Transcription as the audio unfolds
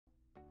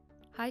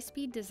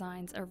High-speed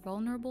designs are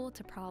vulnerable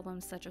to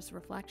problems such as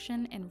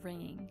reflection and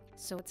ringing,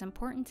 so it's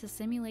important to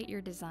simulate your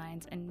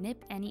designs and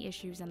nip any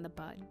issues in the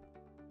bud.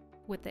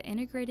 With the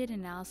integrated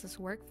analysis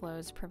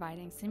workflows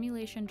providing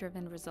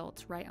simulation-driven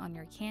results right on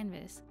your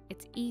canvas,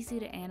 it's easy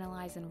to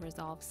analyze and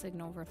resolve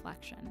signal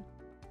reflection.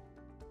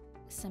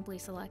 Simply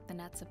select the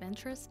nets of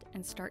interest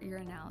and start your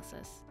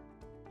analysis.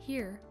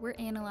 Here, we're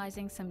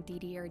analyzing some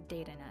DDR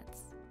data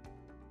nets.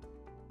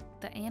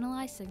 The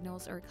analyzed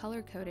signals are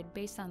color-coded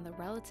based on the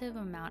relative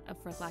amount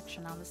of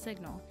reflection on the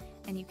signal,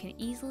 and you can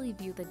easily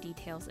view the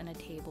details in a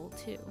table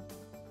too.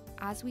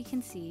 As we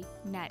can see,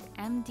 net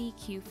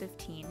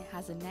MDQ15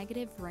 has a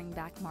negative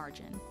ringback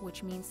margin,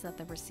 which means that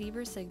the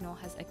receiver signal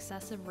has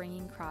excessive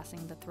ringing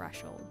crossing the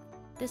threshold.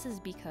 This is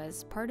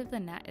because part of the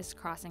net is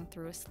crossing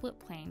through a split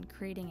plane,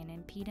 creating an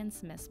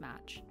impedance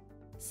mismatch.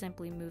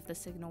 Simply move the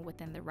signal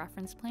within the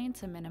reference plane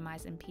to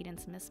minimize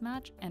impedance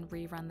mismatch and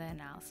rerun the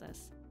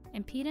analysis.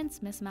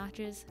 Impedance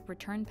mismatches,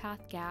 return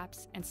path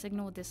gaps, and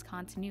signal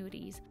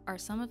discontinuities are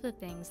some of the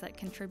things that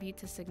contribute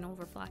to signal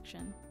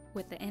reflection.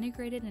 With the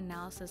integrated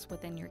analysis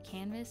within your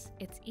canvas,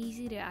 it's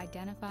easy to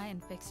identify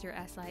and fix your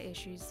SI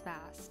issues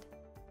fast.